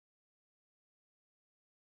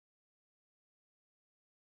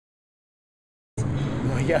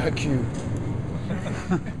got you.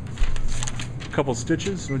 Couple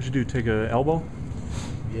stitches. What'd you do? Take a elbow?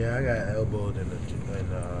 Yeah, I got elbowed in the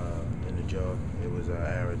jaw. It was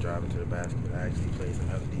Aaron driving to the basket. I actually played some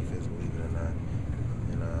heavy defense, believe it or not,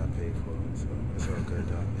 and I paid for it. So it's all good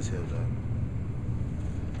though. It's healed up.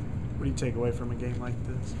 What do you take away from a game like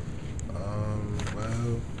this?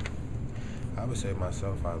 Well, I would say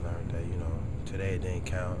myself, I learned that today it didn't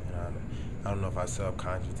count, and I don't know if I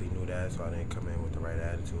subconsciously knew that, so I didn't come in with the right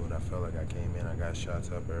attitude. I felt like I came in, I got shots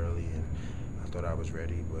up early, and I thought I was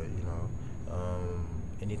ready, but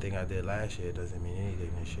anything I did last year doesn't mean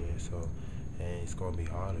anything this year. So, and it's gonna be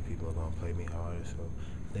harder. People are gonna play me harder. So,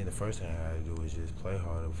 I think the first thing I gotta do is just play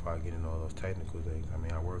harder before I get into all those technical things. I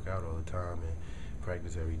mean, I work out all the time and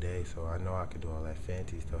practice every day, so I know I can do all that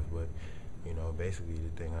fancy stuff. But basically the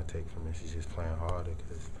thing I take from this is just playing harder.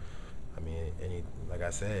 Because I mean, like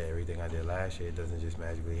I said, everything I did last year, it doesn't just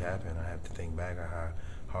magically happen. I have to think back on how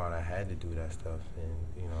hard I had to do that stuff.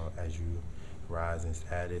 And as you rise in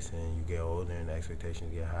status and you get older and the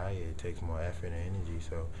expectations get higher, it takes more effort and energy.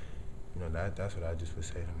 So, that's what I just would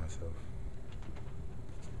say to myself.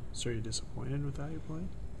 So are you disappointed with how you played?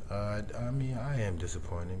 I mean, I am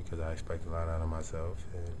disappointed because I expect a lot out of myself,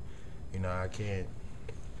 and I can't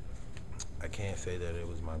say that it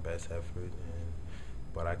was my best effort,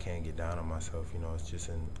 but I can't get down on myself. It's just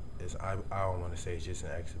I don't want to say it's just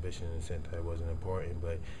an exhibition in the sense that it wasn't important,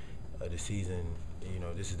 but the season,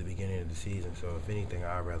 this is the beginning of the season, so if anything,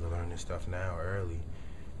 I'd rather learn this stuff now early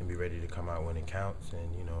and be ready to come out when it counts. And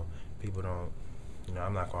people don't,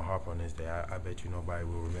 I'm not gonna harp on this day. I bet you nobody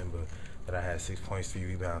will remember that I had 6 points, 3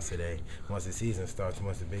 rebounds today. Once the season starts,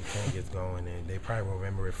 once the Big Ten gets going, and they probably will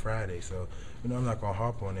remember it Friday. So I'm not gonna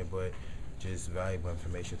harp on it, but just valuable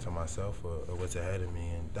information to myself or what's ahead of me,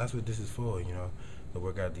 and that's what this is for. To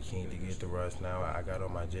work out the kinks, to get the rust. Now I got all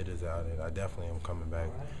my jitters out, and I definitely am coming back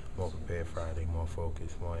more prepared Friday, more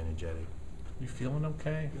focused, more energetic. You feeling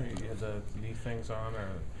okay? You had the knee things on,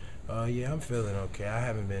 or? Yeah, I'm feeling okay. I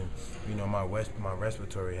haven't been, my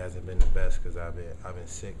respiratory hasn't been the best because I've been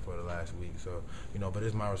sick for the last week. So, but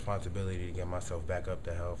it's my responsibility to get myself back up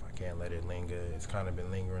to health. I can't let it linger. It's kind of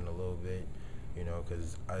been lingering a little bit,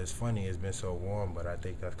 because it's funny. It's been so warm, but I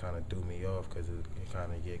think that's kind of threw me off because it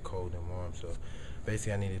kind of get cold and warm. So,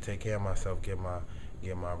 basically, I need to take care of myself, get my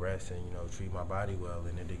rest, and treat my body well,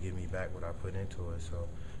 and then to give me back what I put into it. So,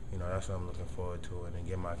 that's what I'm looking forward to, and then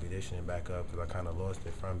get my conditioning back up because I kind of lost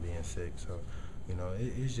it from being sick. So,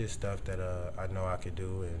 it's just stuff that I know I could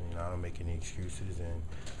do, and I don't make any excuses, and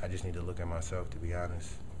I just need to look at myself, to be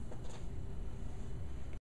honest.